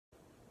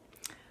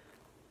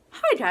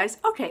Hi guys,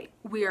 okay,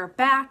 we are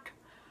back.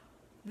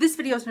 This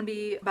video is going to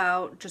be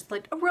about just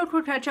like a real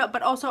quick catch up,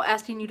 but also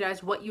asking you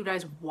guys what you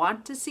guys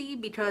want to see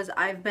because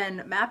I've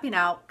been mapping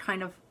out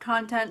kind of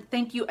content.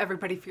 Thank you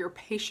everybody for your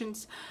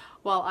patience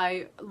while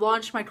I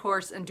launch my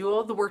course and do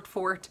all the work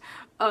for it.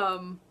 I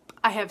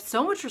have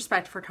so much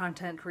respect for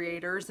content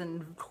creators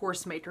and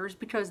course makers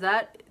because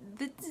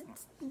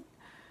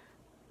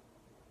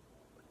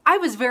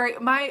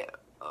my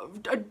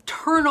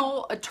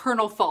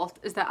eternal fault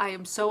is that I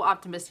am so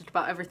optimistic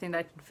about everything that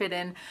I can fit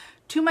in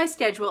to my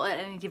schedule at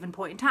any given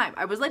point in time.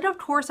 I was like, of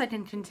course I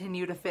can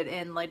continue to fit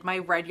in like my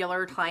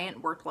regular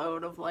client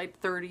workload of like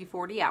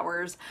 30-40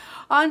 hours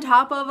on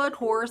top of a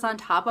course, on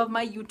top of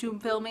my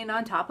YouTube filming,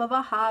 on top of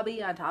a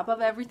hobby, on top of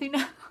everything.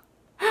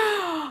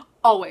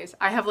 Always.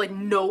 I have like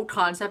no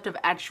concept of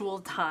actual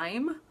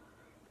time.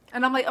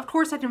 And I'm like, of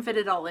course I can fit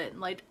it all in.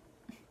 Like,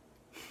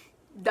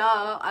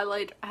 duh.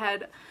 I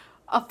had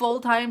a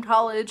full-time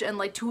college and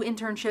like 2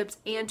 internships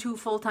and 2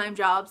 full-time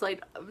jobs.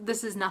 Like,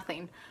 this is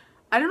nothing.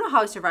 I don't know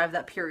how I survived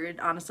that period,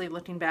 honestly,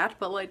 looking back,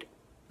 but like,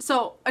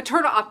 so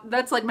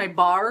that's like my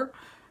bar,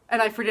 and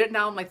I forget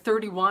now I'm like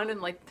 31 and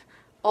like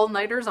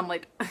all-nighters, I'm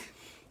like,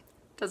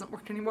 doesn't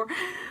work anymore.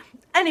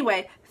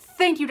 Anyway,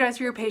 thank you guys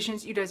for your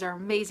patience. You guys are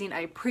amazing.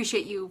 I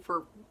appreciate you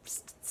for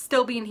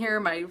still being here.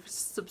 My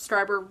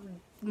subscriber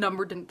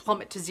number didn't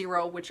plummet to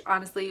 0, which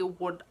honestly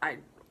I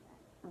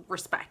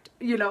respect,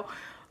 you know.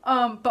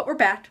 But we're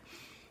back.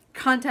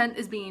 Content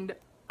is being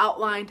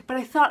outlined, but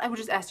I thought I would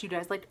just ask you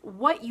guys like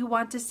what you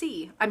want to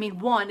see. I mean,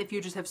 one, if you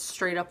just have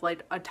straight up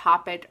like a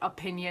topic,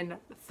 opinion,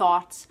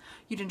 thoughts,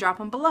 you can drop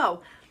them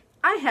below.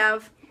 I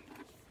have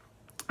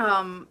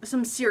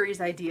some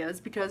series ideas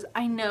because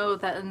I know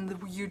that in the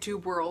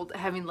YouTube world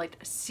having like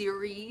a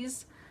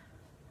series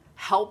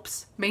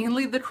helps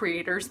mainly the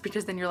creators,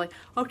 because then you're like,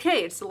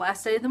 okay, it's the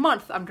last day of the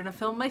month, I'm gonna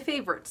film my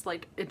favorites.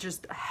 Like, it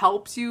just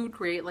helps you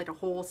create like a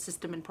whole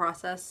system and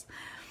process.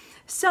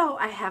 So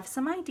I have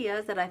some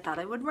ideas that I thought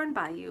I would run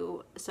by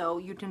you so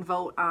you can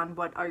vote on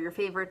what are your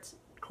favorites.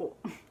 Cool.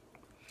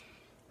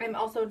 I'm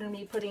also going to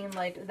be putting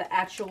like the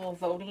actual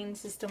voting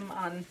system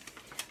on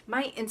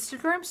my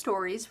Instagram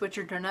stories, which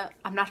are gonna,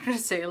 I'm not gonna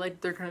say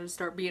like they're gonna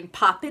start being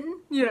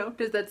popping, you know,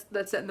 because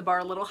that's setting the bar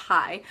a little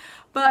high,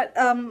 but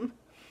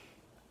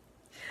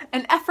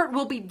an effort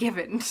will be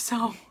given.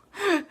 So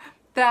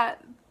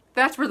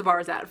that's where the bar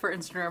is at for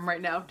Instagram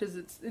right now, because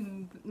it's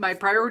in my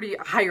priority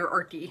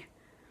hierarchy.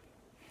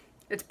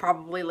 It's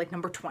probably like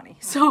number 20.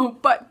 So,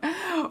 but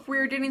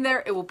we're getting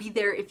there. It will be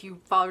there. If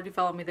you already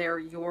follow me there,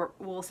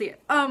 we'll see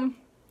it.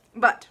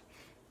 But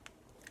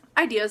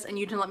ideas, and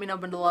you can let me know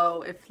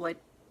below if like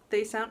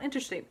they sound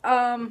interesting.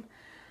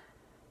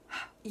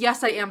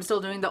 Yes, I am still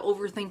doing the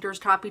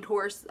Overthinkers copy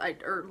course,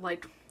 or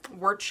like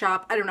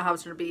workshop. I don't know how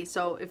it's gonna be.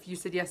 So if you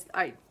said yes,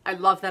 I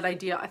love that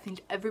idea. I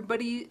think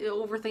everybody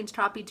overthinks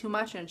copy too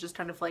much, and it's just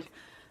kind of like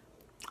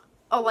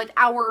a like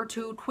hour or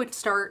 2 quick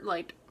start,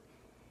 like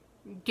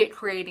get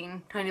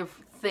creating kind of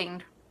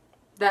thing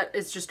that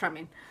is just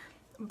coming.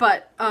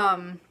 But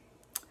kind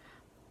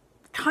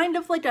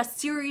of like a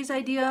series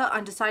idea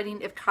on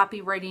deciding if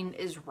copywriting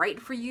is right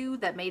for you.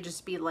 That may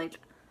just be like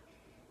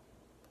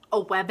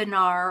a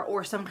webinar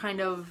or some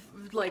kind of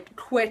like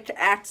quick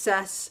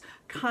access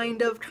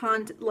kind of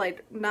content.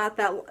 Like, not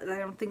that, I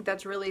don't think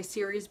that's really a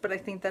series, but I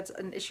think that's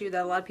an issue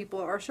that a lot of people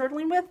are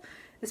struggling with,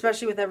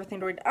 especially with everything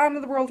going on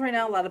in the world right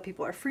now. A lot of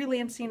people are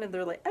freelancing and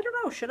they're like, I don't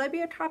know, should I be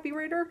a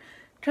copywriter?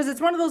 Because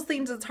it's one of those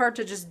things that's hard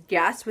to just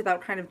guess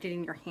without kind of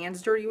getting your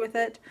hands dirty with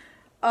it.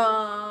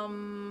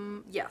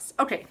 Yes.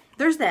 Okay,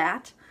 there's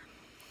that.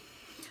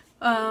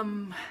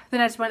 The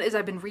next one is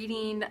I've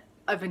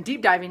been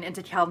deep diving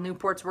into Cal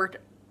Newport's work,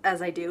 as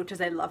I do,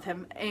 because I love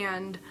him.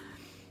 And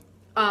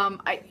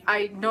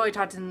I know I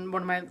talked in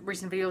one of my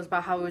recent videos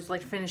about how it was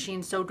like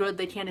finishing So Good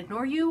They Can't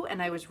Ignore You, and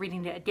I was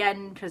reading it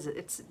again because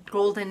it's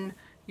golden.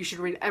 You should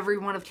read every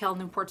one of Cal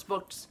Newport's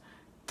books.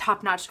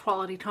 Top-notch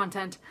quality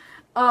content.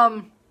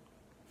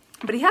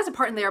 But he has a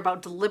part in there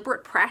about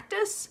deliberate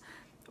practice,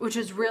 which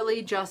is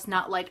really just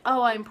not like,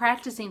 oh, I'm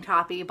practicing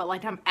copy, but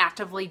like I'm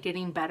actively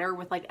getting better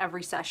with like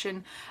every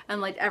session, and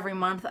like every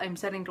month I'm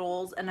setting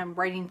goals and I'm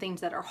writing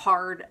things that are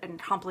hard and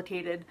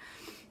complicated.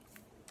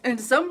 And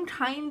some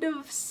kind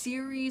of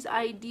series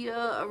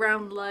idea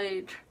around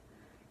like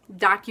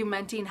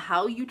documenting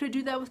how you could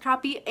do that with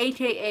copy,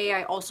 aka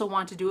I also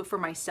want to do it for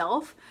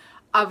myself.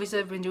 Obviously,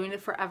 I've been doing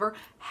it forever.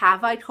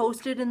 Have I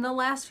coasted in the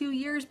last few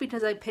years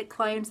because I pick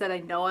clients that I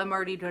know I'm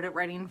already good at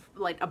writing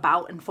like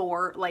about and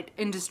for, like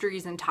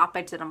industries and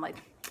topics that I'm like,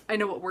 I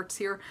know what works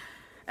here.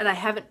 And I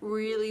haven't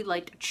really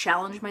like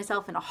challenged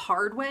myself in a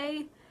hard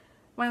way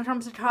when it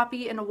comes to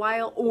copy in a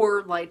while,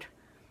 or like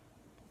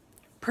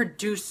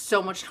produce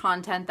so much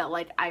content that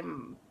like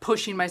I'm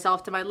pushing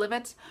myself to my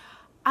limits.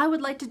 I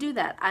would like to do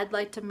that. I'd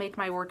like to make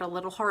my work a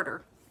little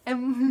harder.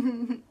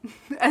 And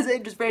as I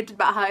just ranted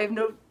about how I have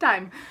no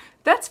time,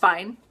 that's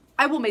fine.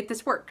 I will make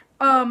this work.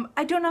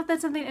 I don't know if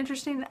that's something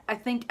interesting. I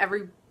think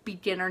every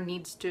beginner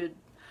needs to,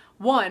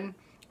 one,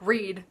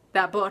 read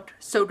that book.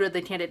 So good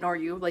they can't ignore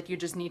you. Like, you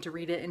just need to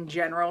read it in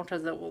general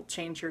because it will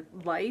change your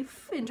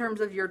life in terms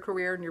of your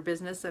career and your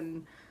business,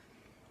 and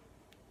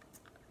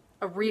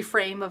a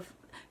reframe of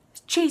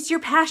chase your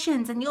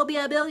passions and you'll be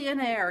a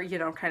billionaire, you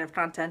know, kind of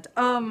content.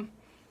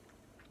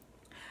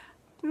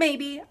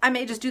 Maybe I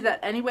may just do that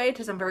anyway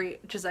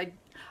because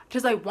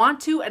I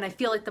want to, and I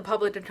feel like the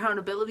public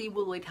accountability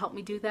will like help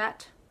me do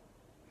that.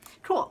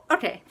 Cool.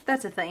 Okay,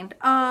 that's a thing.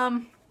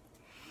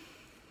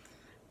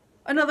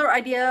 Another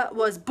idea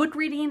was book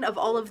reading of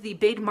all of the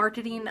big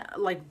marketing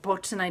like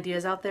books and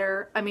ideas out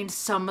there. I mean,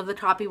 some of the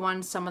copy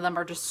ones, some of them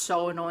are just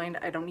so annoying.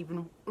 I don't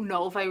even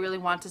know if I really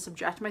want to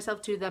subject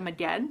myself to them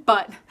again,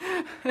 but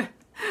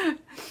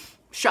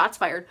shots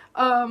fired.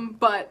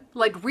 But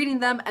like reading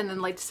them and then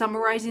like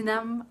summarizing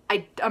them.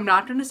 I'm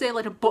not going to say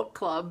like a book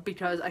club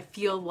because I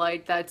feel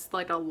like that's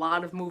like a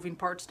lot of moving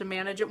parts to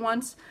manage at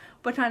once,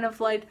 but kind of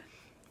like,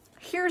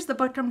 here's the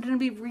book I'm going to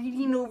be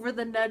reading over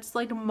the next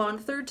like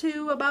month or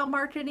two about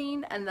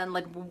marketing, and then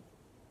like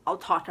I'll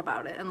talk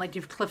about it and like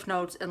give cliff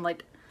notes and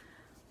like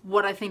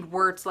what I think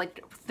works,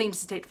 like things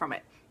to take from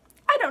it.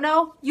 I don't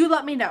know. You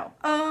let me know.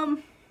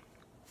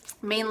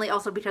 Mainly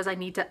also because I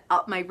need to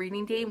up my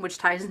reading game, which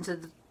ties into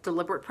the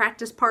deliberate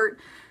practice part,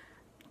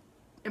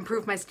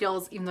 improve my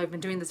skills, even though I've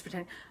been doing this for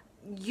 10.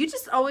 You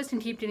just always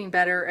can keep getting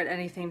better at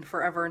anything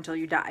forever until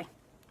you die.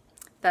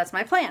 That's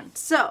my plan.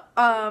 So,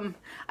 I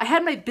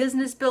had my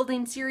business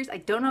building series. I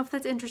don't know if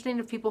that's interesting,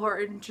 if people are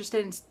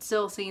interested in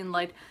still seeing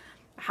like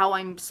how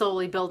I'm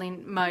slowly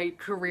building my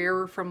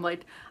career from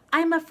like,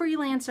 I'm a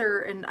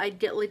freelancer and I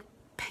get like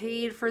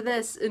paid for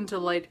this, into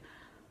like,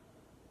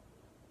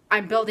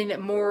 I'm building it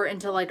more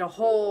into like a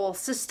whole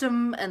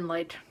system and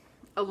like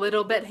a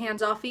little bit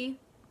hands-offy.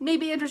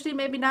 Maybe interesting,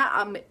 maybe not.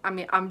 I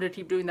mean, I'm gonna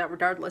keep doing that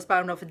regardless, but I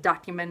don't know if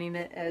documenting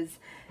it as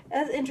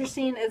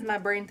interesting as my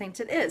brain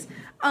thinks it is.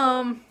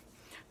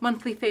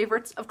 Monthly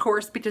favorites, of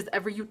course, because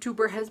every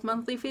YouTuber has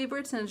monthly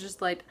favorites, and it's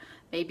just like,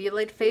 maybe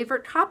like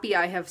favorite copy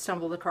I have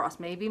stumbled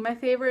across, maybe my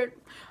favorite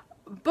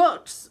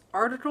books,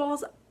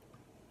 articles,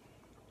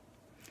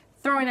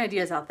 throwing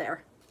ideas out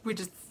there.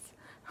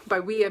 By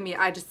we, I mean,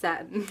 I just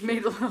sat and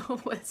made a little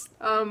list.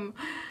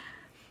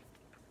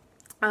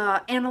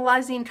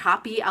 Analyzing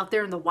copy out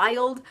there in the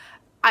wild.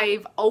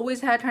 I've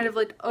always had kind of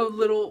like a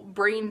little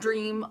brain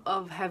dream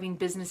of having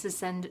businesses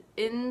send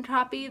in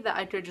copy that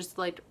I could just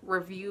like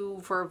review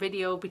for a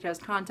video because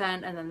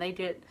content, and then they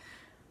get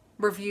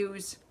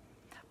reviews.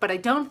 But I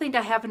don't think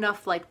I have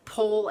enough like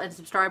pull and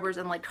subscribers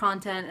and like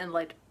content and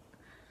like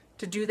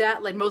to do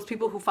that. Like most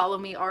people who follow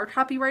me are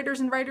copywriters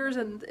and writers,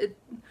 and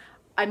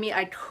I mean,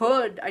 I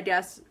could, I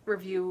guess,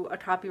 review a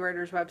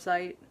copywriter's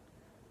website.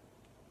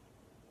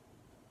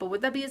 But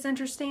would that be as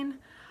interesting?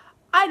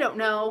 I don't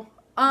know.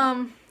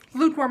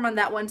 Lukewarm on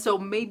that one, so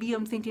maybe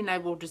I'm thinking I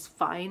will just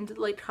find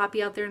like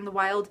copy out there in the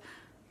wild,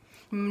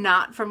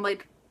 not from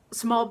like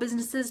small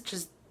businesses,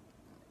 just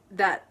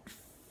that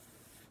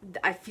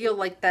I feel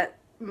like that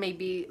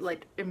maybe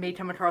like it may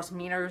come across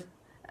meaner,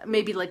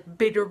 maybe like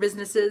bigger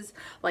businesses,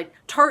 like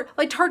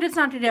Target's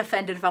not gonna get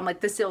offended if I'm like,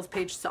 this sales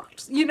page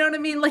sucks, you know what I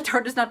mean? Like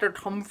Target's not gonna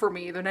come for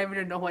me, they're not even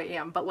gonna know who I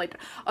am. But like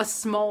a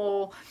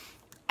small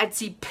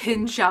Etsy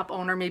pin shop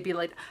owner may be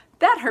like,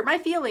 that hurt my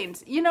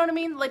feelings, you know what I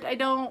mean? Like I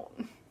don't,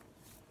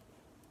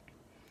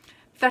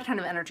 that kind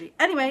of energy.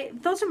 Anyway,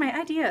 those are my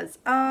ideas.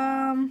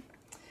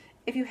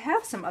 If you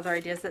have some other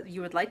ideas that you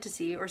would like to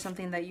see, or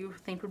something that you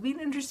think would be an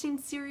interesting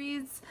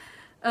series,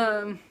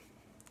 trying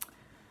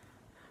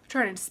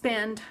to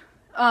expand,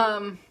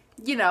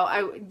 you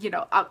know,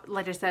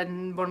 like I said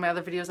in one of my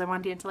other videos, I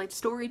wanted to get into like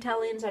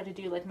storytelling, so I had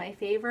to do like my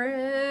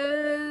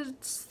favorite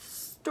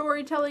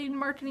storytelling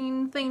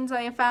marketing things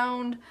I have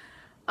found,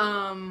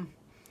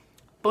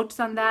 books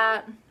on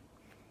that,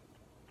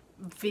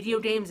 video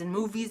games and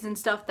movies and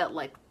stuff that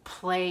like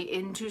play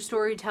into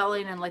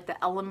storytelling and like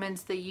the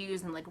elements they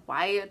use and like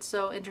why it's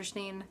so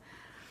interesting.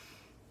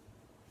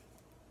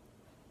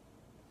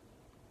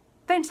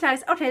 Thanks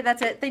guys. Okay,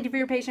 that's it. Thank you for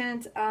your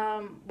patience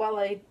while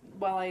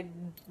I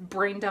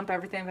brain dump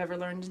everything I've ever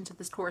learned into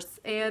this course,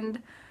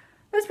 and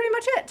that's pretty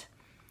much it.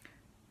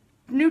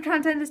 New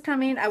content is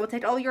coming. I will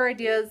take all your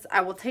ideas.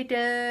 I will take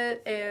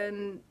it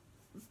and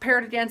pair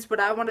it against what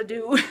I want to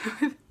do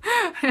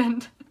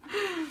and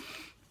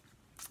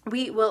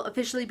we will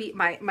officially be,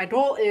 my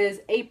goal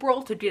is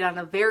April to get on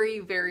a very,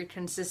 very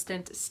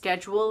consistent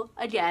schedule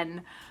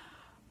again.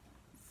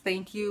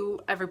 Thank you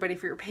everybody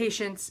for your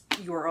patience.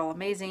 You are all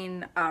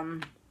amazing.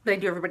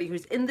 Thank you everybody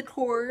who's in the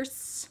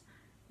course.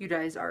 You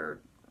guys are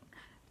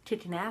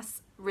kicking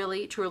ass,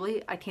 really,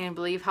 truly. I can't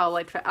believe how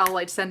like I'll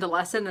like send a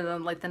lesson and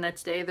then like the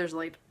next day there's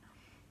like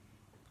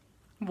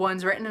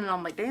one's written and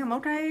I'm like, damn,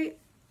 okay,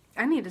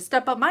 I need to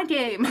step up my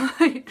game.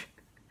 Like,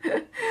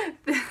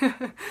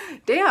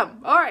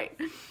 damn, all right,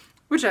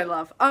 which I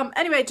love.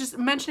 Anyway, just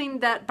mentioning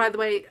that, by the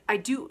way, I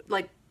do,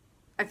 like,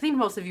 I think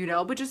most of you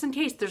know, but just in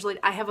case, there's like,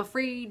 I have a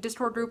free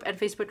Discord group and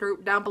Facebook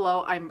group down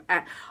below.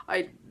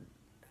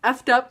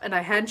 effed up and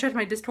I hadn't checked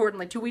my Discord in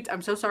like 2 weeks.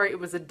 I'm so sorry. It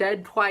was a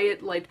dead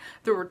quiet, like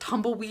there were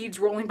tumbleweeds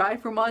rolling by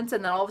for months,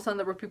 and then all of a sudden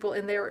there were people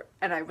in there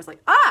and I was like,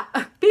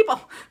 ah,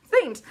 people,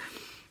 things.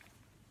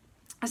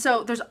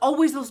 So there's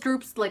always those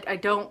groups. Like, I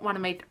don't want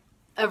to make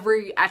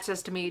every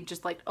access to me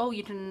just like, oh,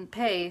 you didn't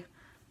pay,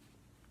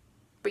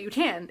 but you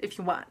can if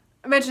you want.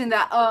 I mentioned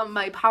that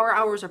my power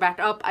hours are back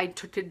up. I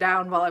took it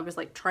down while I was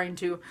like trying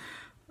to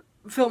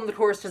film the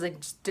course because I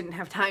just didn't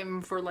have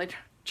time for like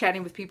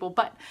chatting with people,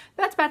 but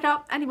that's back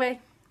up. Anyway,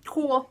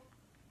 cool.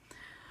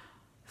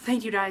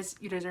 Thank you guys.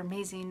 You guys are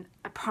amazing.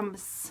 I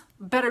promise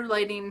better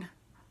lighting.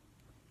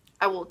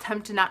 I will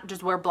attempt to not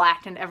just wear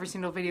black in every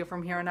single video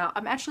from here on out.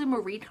 I'm actually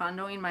Marie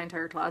Kondoing my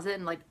entire closet,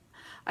 and like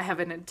I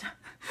haven't,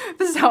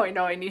 this is how I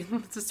know I need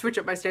to switch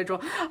up my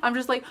schedule. I'm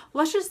just like,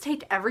 let's just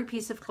take every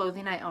piece of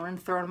clothing I own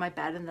and throw it on my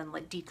bed and then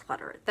like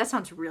declutter it. That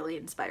sounds really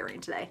inspiring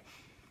today.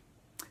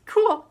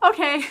 Cool.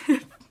 Okay.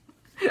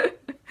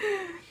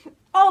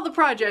 All the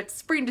projects.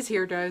 Spring is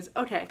here, guys.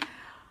 Okay.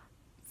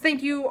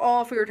 Thank you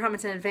all for your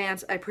comments in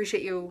advance. I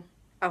appreciate you.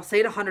 I'll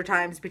say it 100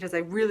 times because I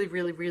really,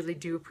 really, really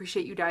do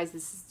appreciate you guys.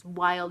 This is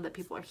wild that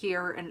people are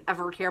here and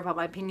ever care about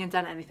my opinions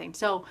on anything.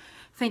 So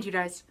thank you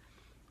guys.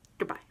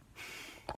 Goodbye.